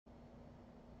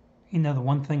You know, the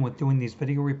one thing with doing these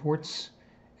video reports,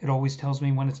 it always tells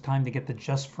me when it's time to get the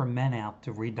Just for Men out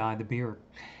to re-dye the beard.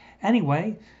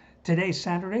 Anyway, today's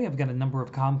Saturday. I've got a number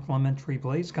of complimentary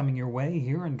plays coming your way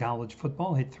here in college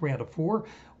football. Hit 3 out of 4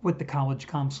 with the college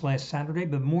comps last Saturday,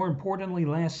 but more importantly,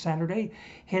 last Saturday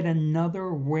hit another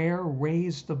rare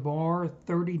raise the bar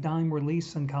 30-dime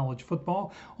release in college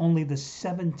football, only the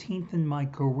 17th in my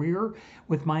career,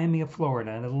 with Miami of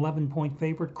Florida, an 11-point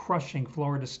favorite, crushing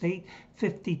Florida State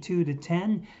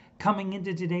 52-10. Coming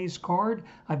into today's card,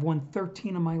 I've won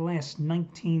 13 of my last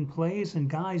 19 plays. And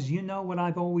guys, you know what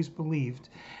I've always believed,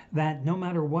 that no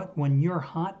matter what, when you're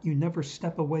hot, you never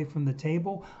step away from the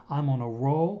table. I'm on a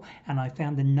roll, and I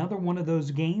found another one of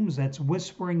those games that's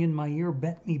whispering in my ear,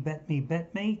 bet me, bet me,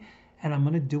 bet me. And I'm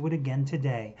going to do it again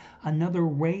today. Another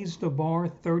raise the bar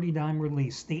 30-dime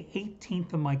release, the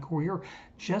 18th of my career,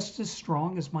 just as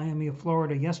strong as Miami of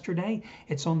Florida yesterday.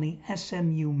 It's on the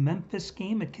SMU Memphis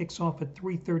game. It kicks off at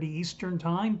 3:30 Eastern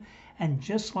time. And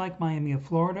just like Miami of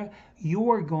Florida,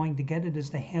 you are going to get it as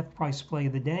the half price play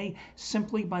of the day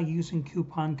simply by using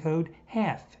coupon code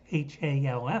HALF,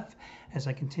 H-A-L-F, as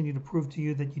I continue to prove to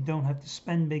you that you don't have to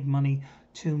spend big money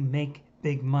to make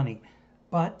big money.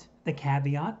 But the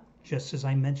caveat, just as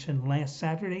I mentioned last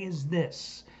Saturday, is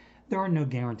this. There are no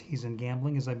guarantees in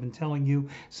gambling, as I've been telling you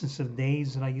since the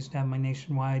days that I used to have my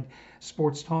nationwide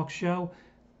sports talk show.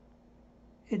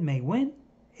 It may win,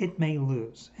 it may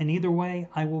lose. And either way,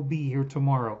 I will be here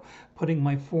tomorrow, putting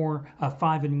my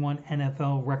 5-1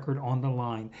 NFL record on the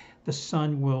line. The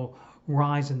sun will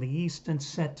rise in the east and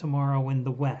set tomorrow in the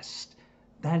west.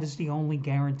 That is the only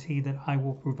guarantee that I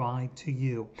will provide to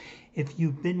you. If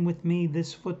you've been with me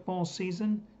this football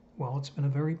season, well, it's been a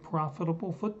very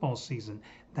profitable football season.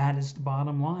 That is the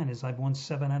bottom line, as I've won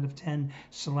 7 out of 10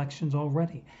 selections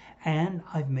already. And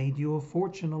I've made you a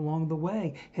fortune along the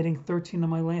way, hitting 13 of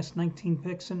my last 19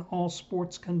 picks in all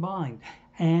sports combined.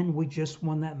 And we just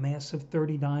won that massive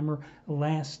 30-dimer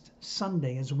last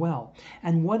Sunday as well.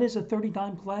 And what is a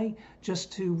 30-dime play?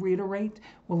 Just to reiterate,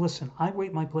 well, listen, I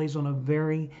rate my plays on a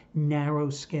very narrow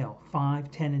scale,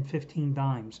 5, 10, and 15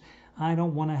 dimes. I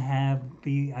don't want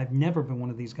to I've never been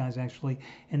one of these guys actually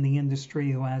in the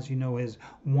industry who, as you know, is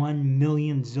 1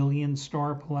 million zillion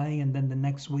star play, and then the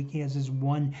next week he has his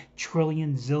 1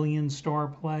 trillion zillion star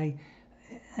play.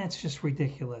 That's just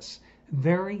ridiculous.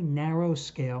 Very narrow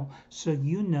scale, so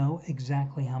you know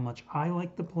exactly how much I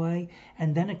like to play,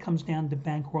 and then it comes down to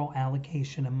bankroll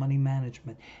allocation and money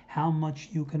management, how much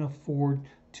you can afford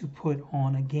to put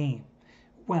on a game.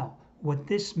 Well, what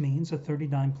this means, a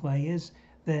 30-dime play, is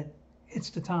that it's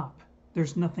the top.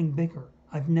 There's nothing bigger.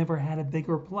 I've never had a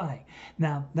bigger play.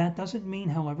 Now, that doesn't mean,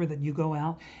 however, that you go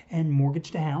out and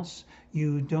mortgage the house.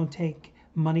 You don't take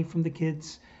money from the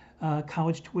kids'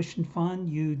 college tuition fund.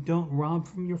 You don't rob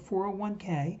from your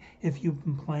 401k. If you've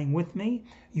been playing with me,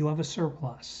 you have a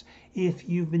surplus. If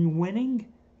you've been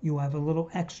winning, you have a little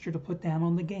extra to put down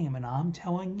on the game. And I'm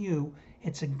telling you,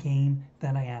 it's a game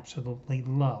that I absolutely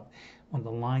love. When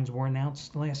the lines were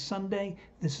announced last Sunday,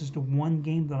 this is the one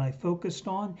game that I focused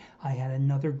on. I had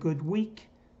another good week,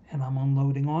 and I'm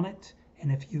unloading on it. And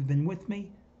if you've been with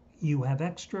me, you have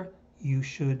extra. You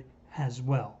should as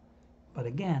well. But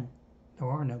again, there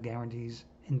are no guarantees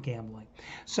in gambling.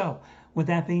 So, with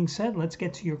that being said, let's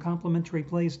get to your complimentary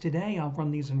plays today. I'll run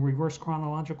these in reverse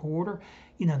chronological order.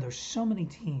 You know, there's so many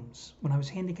teams, when I was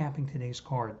handicapping today's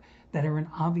card, that are in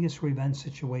obvious revenge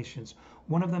situations.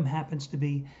 One of them happens to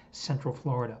be Central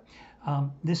Florida.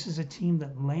 This is a team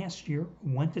that last year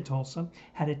went to Tulsa,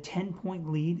 had a 10-point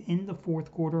lead in the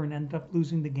fourth quarter, and ended up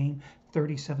losing the game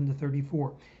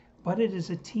 37-34. But it is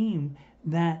a team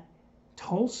that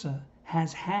Tulsa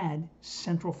has had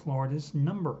Central Florida's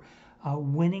number,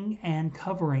 winning and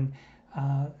covering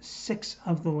 6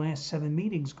 of the last 7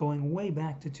 meetings, going way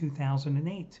back to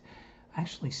 2008.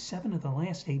 Actually, 7 of the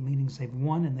last 8 meetings they've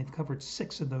won, and they've covered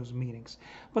 6 of those meetings.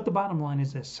 But the bottom line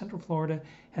is this: Central Florida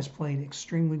has played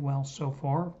extremely well so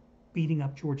far, beating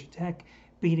up Georgia Tech,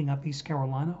 beating up East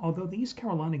Carolina, although the East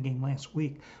Carolina game last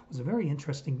week was a very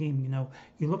interesting game. You know,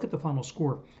 you look at the final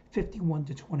score,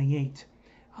 51-28.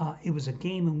 It was a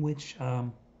game in which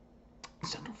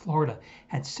Central Florida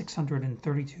had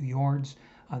 632 yards.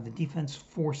 The defense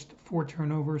forced 4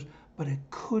 turnovers, but it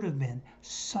could have been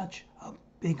such a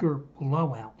bigger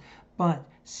blowout. But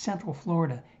Central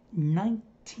Florida,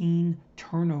 19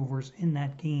 turnovers in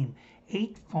that game,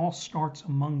 8 false starts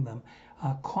among them,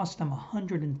 cost them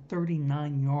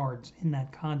 139 yards in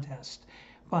that contest.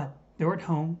 But they're at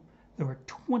home. They're a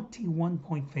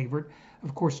 21-point favorite.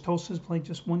 Of course, Tulsa's played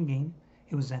just one game.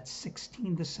 It was that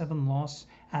 16-7 loss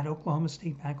at Oklahoma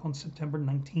State back on September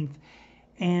 19th.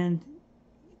 And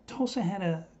Tulsa had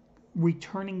a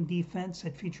returning defense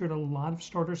that featured a lot of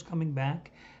starters coming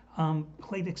back.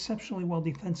 Played exceptionally well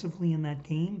defensively in that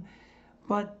game.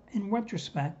 But in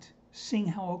retrospect, seeing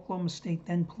how Oklahoma State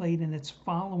then played in its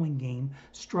following game,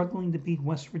 struggling to beat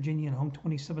West Virginia at home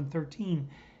 27-13,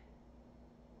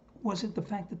 was it the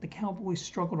fact that the Cowboys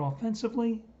struggled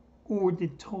offensively, or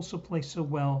did Tulsa play so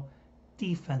well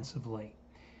defensively?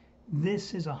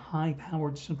 This is a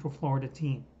high-powered Central Florida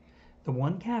team. The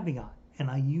one caveat, and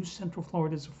I used Central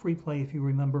Florida as a free play if you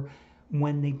remember,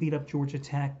 when they beat up Georgia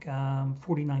Tech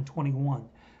 49-21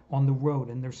 on the road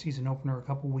in their season opener a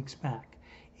couple weeks back,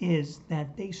 is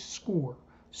that they score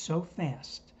so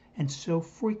fast and so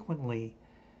frequently.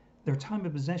 Their time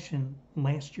of possession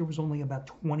last year was only about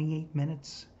 28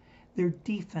 minutes. Their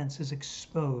defense is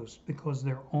exposed because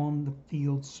they're on the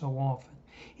field so often.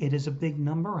 It is a big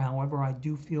number. However, I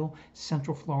do feel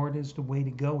Central Florida is the way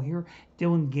to go here.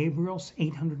 Dillon Gabriel's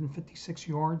 856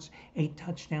 yards, 8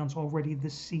 touchdowns already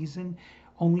this season.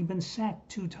 Only been sacked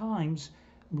 2 times.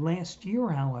 Last year,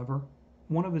 however,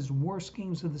 one of his worst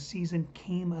games of the season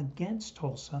came against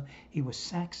Tulsa. He was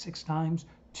sacked 6 times,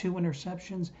 2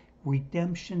 interceptions.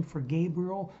 Redemption for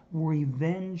Gabriel,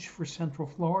 revenge for Central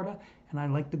Florida, and I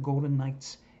like the Golden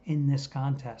Knights in this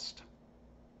contest.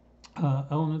 On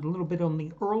a little bit on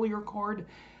the earlier card,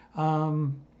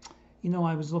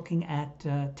 I was looking at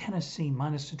Tennessee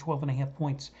minus the 12.5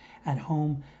 points at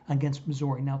home against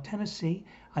Missouri. Now, Tennessee,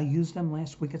 I used them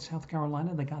last week at South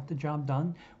Carolina. They got the job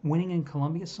done. Winning in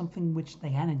Columbia, something which they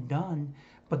hadn't done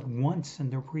but once in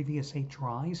their previous 8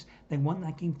 tries. They won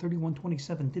that game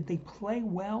 31-27. Did they play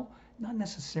well? Not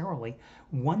necessarily.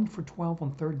 1 for 12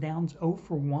 on 3rd downs, 0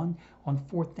 for 1 on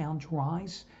 4th down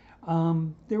tries.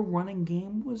 Their running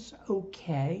game was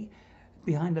okay.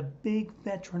 Behind a big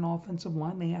veteran offensive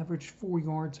line, they averaged 4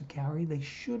 yards a carry. They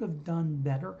should have done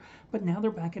better, but now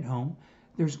they're back at home.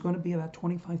 There's going to be about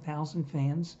 25,000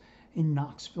 fans in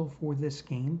Knoxville for this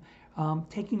game,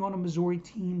 taking on a Missouri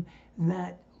team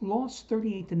that lost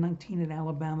 38-19 at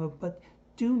Alabama, but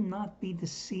do not be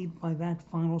deceived by that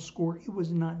final score. It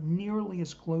was not nearly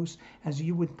as close as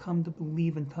you would come to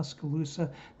believe in Tuscaloosa,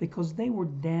 because they were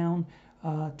down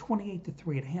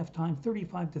 28-3 at halftime,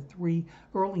 35-3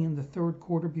 early in the 3rd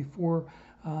quarter before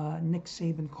Nick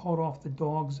Saban caught off the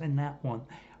dogs in that one.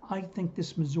 I think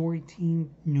this Missouri team,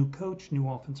 new coach, new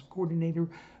offensive coordinator,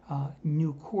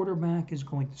 new quarterback, is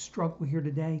going to struggle here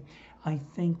today. I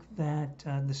think that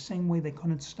the same way they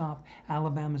couldn't stop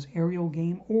Alabama's aerial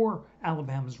game or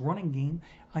Alabama's running game,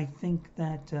 I think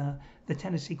that the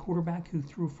Tennessee quarterback, who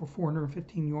threw for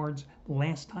 415 yards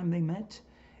last time they met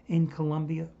in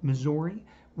Columbia, Missouri,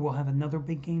 will have another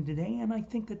big game today. And I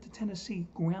think that the Tennessee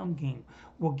ground game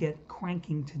will get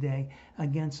cranking today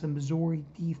against a Missouri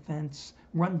defense,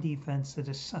 run defense, that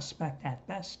is suspect at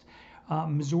best.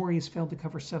 Missouri has failed to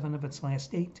cover 7 of its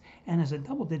last 8, and as a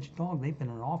double-digit dog, they've been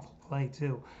an awful play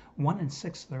too.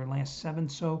 1-6 of their last 7,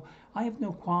 so I have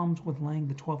no qualms with laying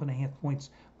the 12.5 points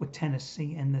with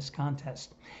Tennessee in this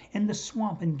contest. In the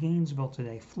Swamp in Gainesville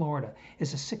today, Florida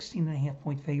is a 16.5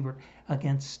 point favorite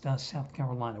against South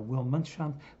Carolina. Will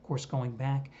Muschamp, of course, going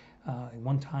back, a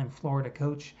one-time Florida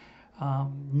coach,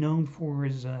 known for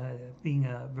his being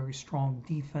a very strong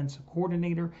defensive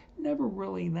coordinator, never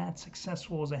really that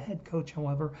successful as a head coach,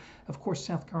 however. Of course,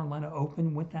 South Carolina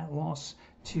opened with that loss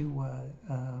to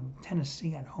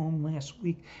Tennessee at home last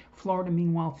week. Florida,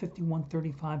 meanwhile,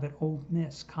 51-35 at Ole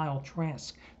Miss. Kyle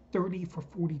Trask, 30 for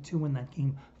 42 in that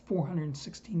game,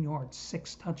 416 yards,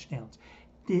 6 touchdowns.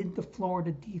 Did the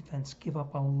Florida defense give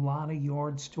up a lot of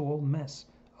yards to Ole Miss?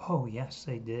 Oh, yes,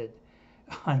 they did.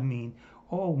 I mean,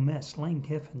 Ole Miss, Lane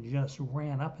Kiffin just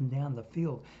ran up and down the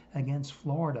field against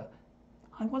Florida.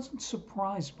 I wasn't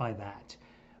surprised by that,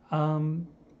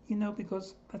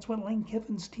 because that's what Lane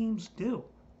Kiffin's teams do.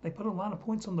 They put a lot of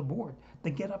points on the board.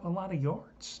 They get up a lot of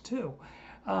yards, too.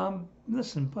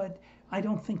 Listen, but I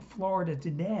don't think Florida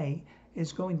today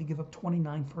is going to give up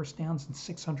 29 first downs and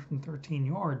 613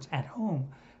 yards at home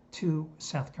to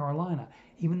South Carolina,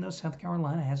 even though South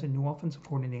Carolina has a new offensive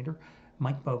coordinator,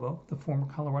 Mike Bobo, the former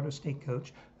Colorado State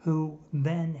coach, who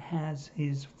then has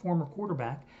his former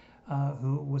quarterback,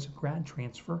 who was a grad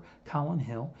transfer, Colin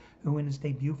Hill, who in his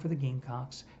debut for the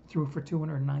Gamecocks threw for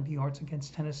 290 yards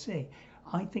against Tennessee.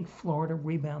 I think Florida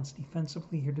rebounds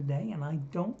defensively here today, and I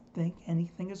don't think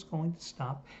anything is going to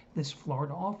stop this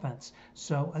Florida offense.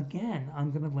 So again,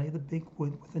 I'm going to lay the big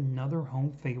wood with another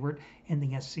home favorite in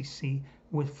the SEC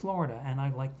with Florida, and I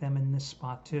like them in this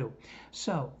spot too.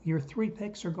 So your 3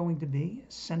 picks are going to be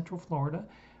Central Florida,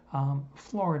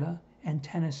 Florida, and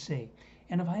Tennessee.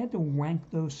 And if I had to rank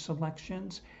those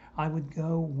selections, I would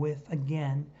go with,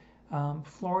 again,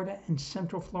 Florida and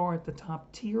Central Florida at the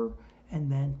top tier,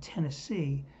 and then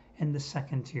Tennessee in the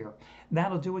second tier.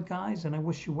 That'll do it, guys, and I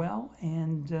wish you well.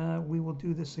 And we will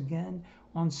do this again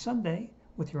on Sunday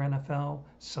with your NFL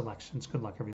selections. Good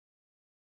luck, everyone.